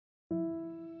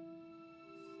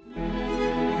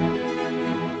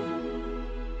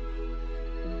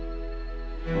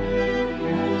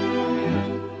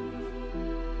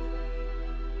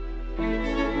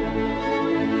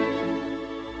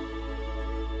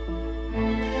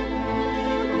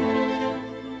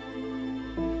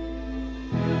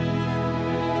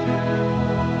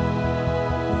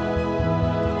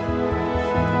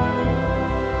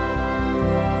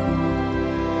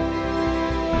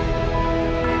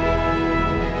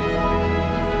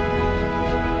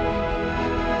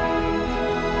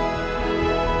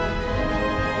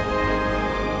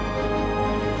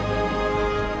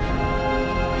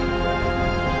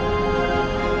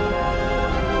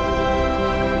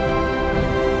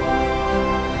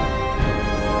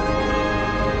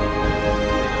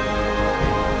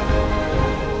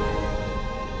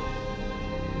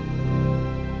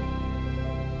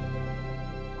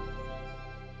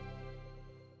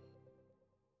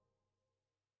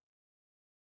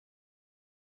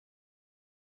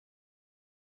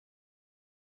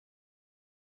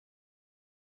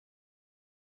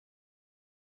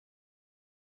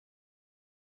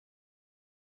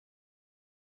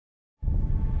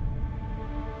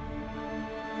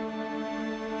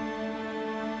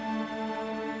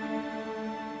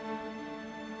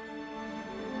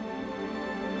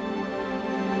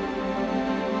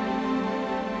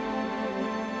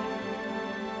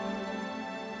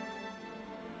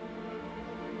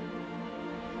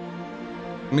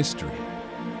Mystery.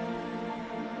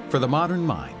 For the modern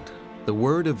mind, the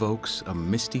word evokes a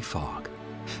misty fog,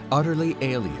 utterly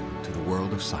alien to the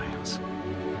world of science.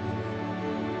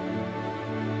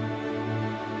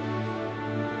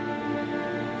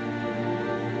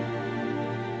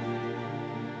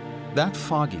 That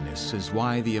fogginess is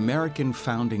why the American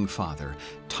founding father,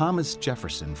 Thomas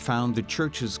Jefferson, found the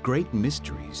Church's great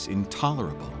mysteries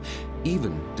intolerable,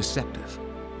 even deceptive.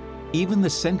 Even the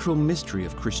central mystery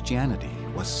of Christianity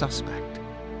was suspect.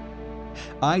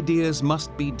 Ideas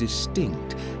must be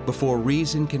distinct before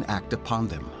reason can act upon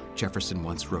them, Jefferson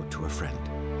once wrote to a friend.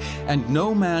 And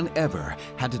no man ever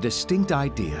had a distinct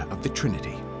idea of the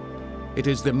Trinity. It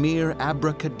is the mere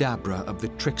abracadabra of the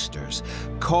tricksters,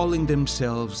 calling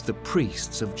themselves the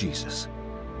priests of Jesus.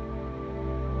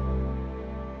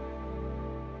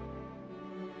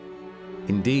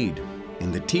 Indeed,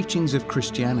 in the teachings of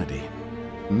Christianity,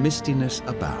 mistiness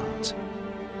abounds.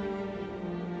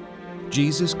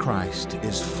 Jesus Christ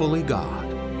is fully God,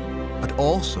 but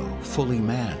also fully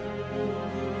man.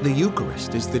 The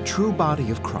Eucharist is the true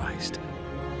body of Christ,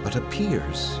 but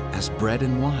appears as bread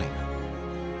and wine.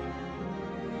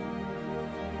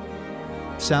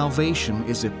 Salvation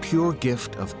is a pure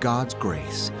gift of God's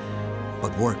grace,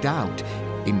 but worked out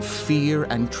in fear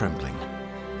and trembling.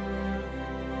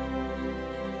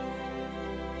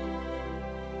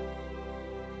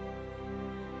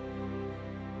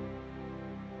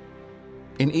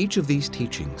 In each of these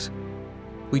teachings,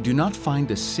 we do not find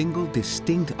a single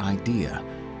distinct idea,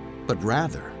 but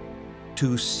rather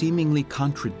two seemingly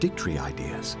contradictory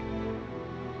ideas.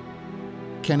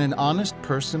 Can an honest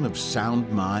person of sound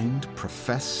mind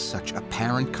profess such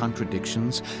apparent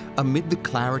contradictions amid the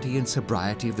clarity and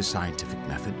sobriety of the scientific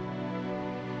method?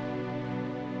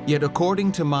 Yet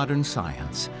according to modern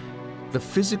science, the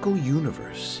physical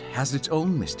universe has its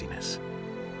own mistiness.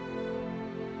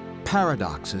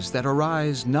 Paradoxes that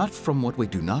arise not from what we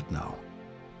do not know,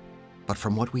 but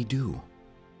from what we do.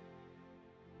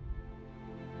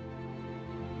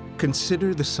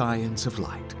 Consider the science of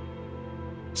light.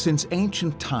 Since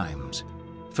ancient times,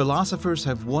 philosophers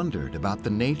have wondered about the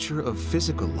nature of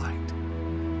physical light,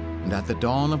 and at the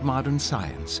dawn of modern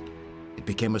science, it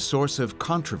became a source of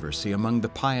controversy among the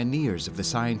pioneers of the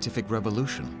scientific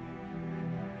revolution.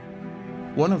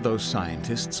 One of those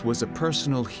scientists was a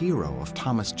personal hero of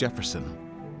Thomas Jefferson,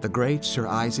 the great Sir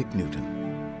Isaac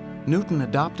Newton. Newton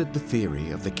adopted the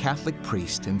theory of the Catholic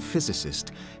priest and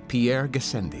physicist Pierre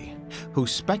Gassendi, who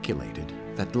speculated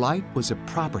that light was a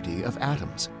property of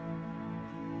atoms.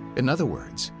 In other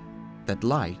words, that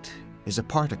light is a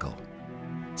particle.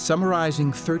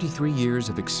 Summarizing 33 years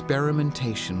of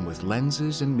experimentation with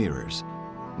lenses and mirrors,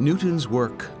 Newton's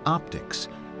work, Optics,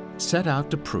 set out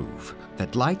to prove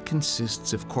that light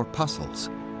consists of corpuscles,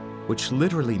 which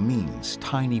literally means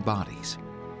tiny bodies.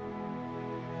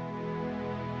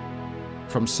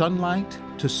 From sunlight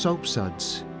to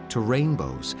soapsuds to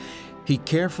rainbows, he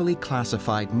carefully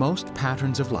classified most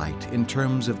patterns of light in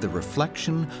terms of the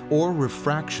reflection or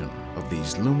refraction of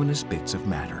these luminous bits of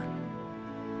matter.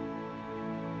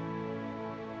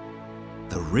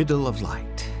 The riddle of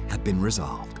light had been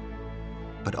resolved,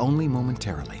 but only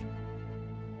momentarily.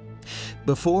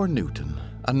 Before Newton,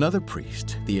 another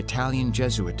priest, the Italian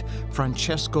Jesuit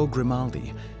Francesco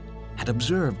Grimaldi, had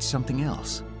observed something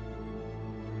else.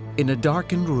 In a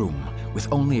darkened room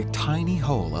with only a tiny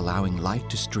hole allowing light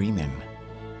to stream in,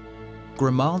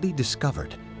 Grimaldi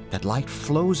discovered that light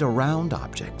flows around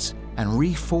objects and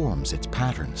reforms its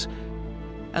patterns,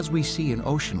 as we see in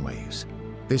ocean waves.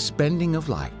 This bending of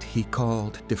light he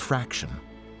called diffraction.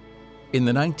 In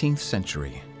the 19th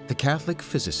century, the Catholic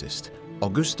physicist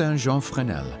Augustin Jean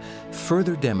Fresnel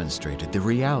further demonstrated the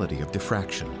reality of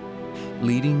diffraction,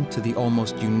 leading to the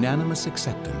almost unanimous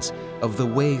acceptance of the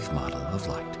wave model of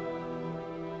light.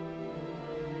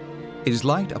 Is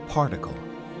light a particle,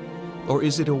 or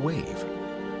is it a wave?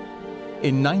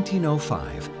 In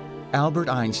 1905, Albert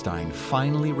Einstein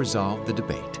finally resolved the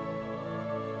debate.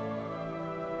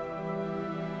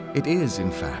 It is,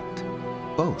 in fact,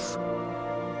 both.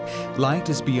 Light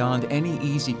is beyond any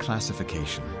easy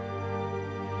classification.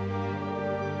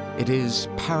 It is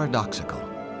paradoxical.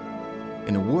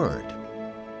 In a word,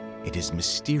 it is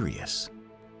mysterious.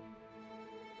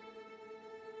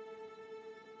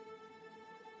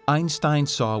 Einstein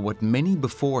saw what many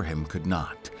before him could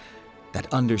not,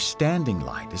 that understanding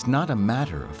light is not a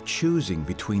matter of choosing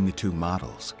between the two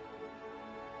models.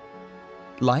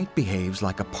 Light behaves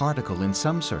like a particle in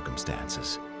some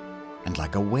circumstances, and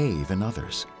like a wave in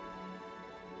others.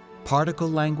 Particle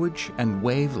language and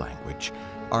wave language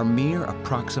are mere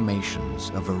approximations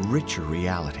of a richer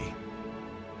reality.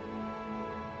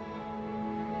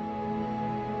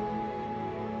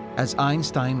 As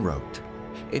Einstein wrote,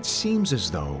 it seems as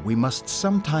though we must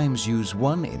sometimes use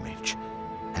one image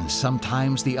and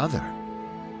sometimes the other,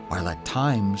 while at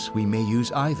times we may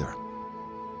use either.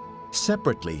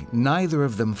 Separately, neither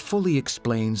of them fully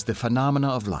explains the phenomena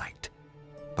of light,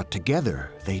 but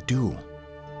together they do.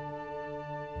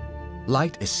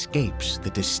 Light escapes the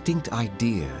distinct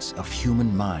ideas of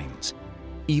human minds,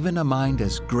 even a mind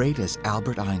as great as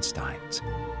Albert Einstein's.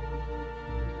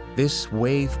 This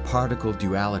wave-particle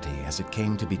duality, as it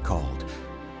came to be called,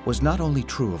 was not only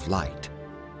true of light.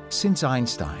 Since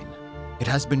Einstein, it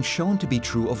has been shown to be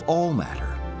true of all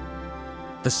matter.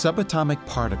 The subatomic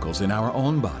particles in our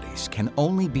own bodies can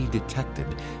only be detected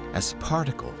as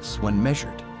particles when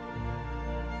measured.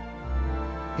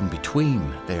 In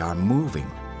between, they are moving,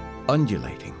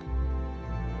 undulating.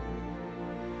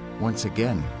 Once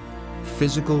again,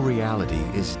 physical reality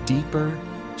is deeper,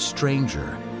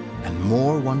 stranger, and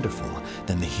more wonderful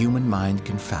than the human mind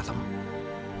can fathom.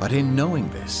 But in knowing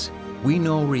this, we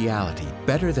know reality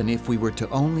better than if we were to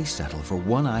only settle for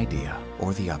one idea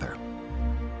or the other.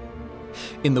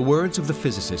 In the words of the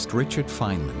physicist Richard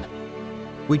Feynman,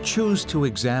 we choose to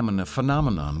examine a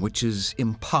phenomenon which is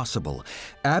impossible,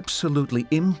 absolutely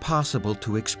impossible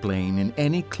to explain in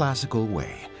any classical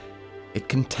way. It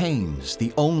contains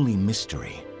the only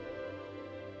mystery.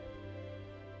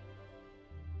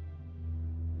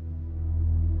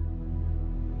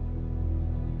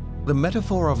 The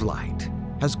metaphor of light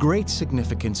has great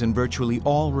significance in virtually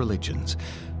all religions,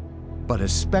 but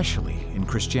especially in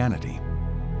Christianity.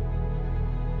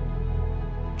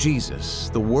 Jesus,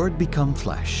 the Word become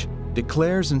flesh,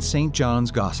 declares in St.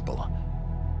 John's Gospel,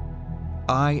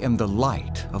 "I am the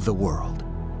light of the world."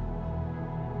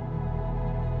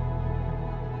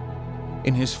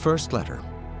 In his first letter,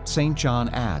 St. John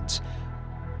adds,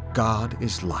 "God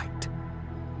is light.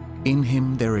 In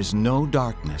him there is no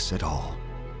darkness at all."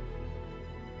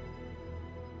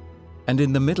 And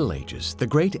in the Middle Ages, the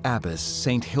great abbess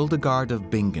St. Hildegard of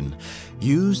Bingen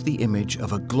used the image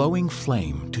of a glowing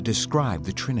flame to describe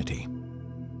the Trinity.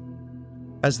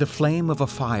 As the flame of a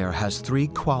fire has three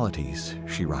qualities,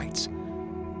 she writes,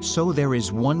 so there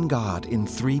is one God in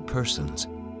three persons.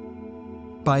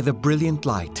 By the brilliant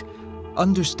light,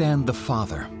 understand the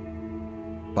Father.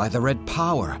 By the red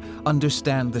power,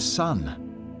 understand the Son.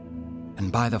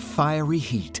 And by the fiery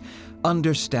heat,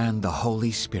 understand the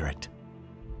Holy Spirit.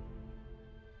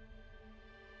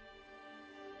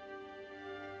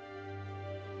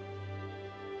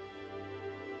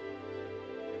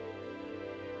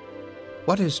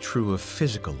 What is true of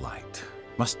physical light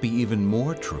must be even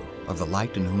more true of the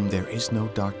light in whom there is no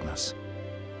darkness.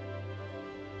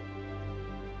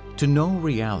 To know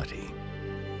reality,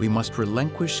 we must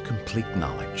relinquish complete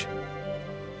knowledge.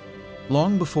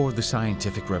 Long before the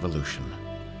scientific revolution,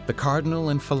 the cardinal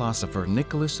and philosopher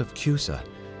Nicholas of Cusa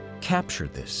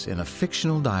captured this in a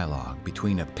fictional dialogue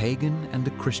between a pagan and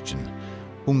a Christian,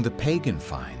 whom the pagan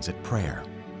finds at prayer.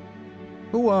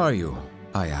 "Who are you?"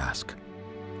 I ask.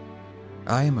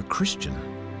 "I am a Christian."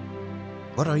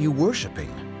 "What are you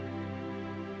worshiping?"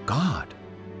 "God."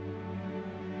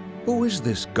 "Who is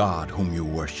this God whom you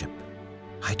worship?"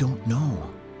 "I don't know."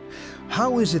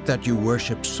 "How is it that you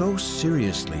worship so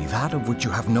seriously that of which you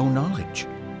have no knowledge?"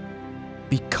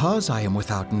 "Because I am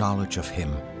without knowledge of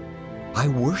him, I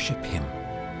worship him."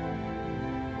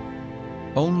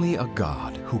 Only a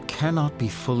God who cannot be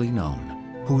fully known,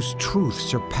 whose truth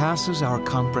surpasses our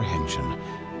comprehension,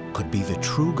 could be the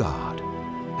true God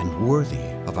and worthy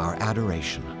of our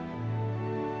adoration.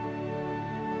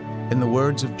 In the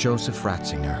words of Joseph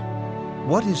Ratzinger,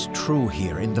 what is true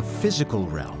here in the physical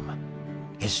realm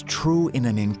is true in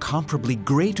an incomparably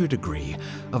greater degree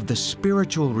of the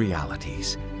spiritual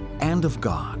realities and of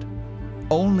God.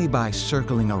 Only by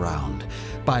circling around,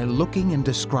 by looking and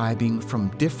describing from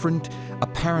different,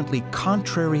 apparently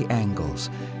contrary angles,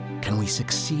 can we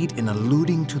succeed in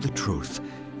alluding to the truth,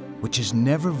 which is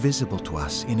never visible to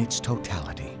us in its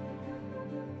totality.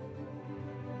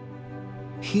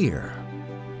 Here,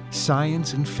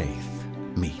 science and faith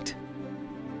meet,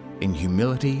 in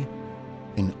humility,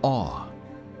 in awe,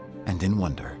 and in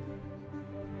wonder.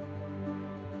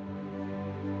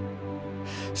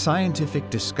 Scientific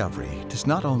discovery does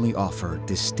not only offer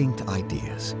distinct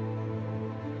ideas.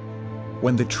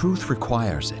 When the truth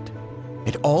requires it,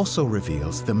 it also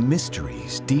reveals the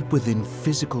mysteries deep within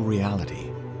physical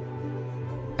reality.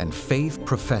 And faith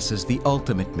professes the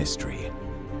ultimate mystery,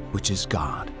 which is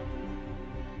God.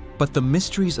 But the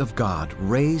mysteries of God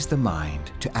raise the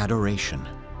mind to adoration.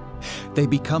 They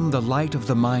become the light of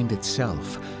the mind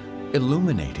itself,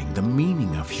 illuminating the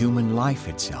meaning of human life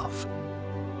itself.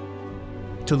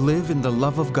 To live in the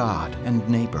love of God and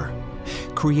neighbor,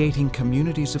 creating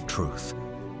communities of truth,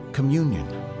 communion,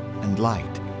 and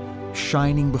light,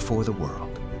 shining before the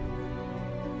world.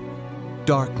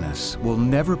 Darkness will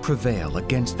never prevail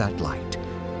against that light,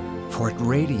 for it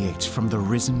radiates from the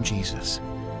risen Jesus.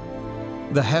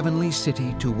 The heavenly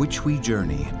city to which we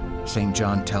journey, St.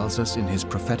 John tells us in his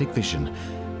prophetic vision,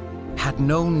 had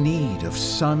no need of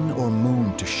sun or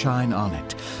moon to shine on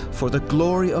it, for the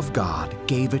glory of God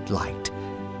gave it light,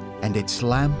 and its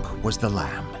lamp was the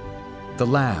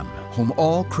Lamb whom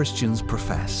all Christians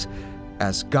profess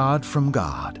as God from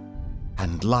God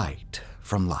and light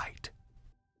from light.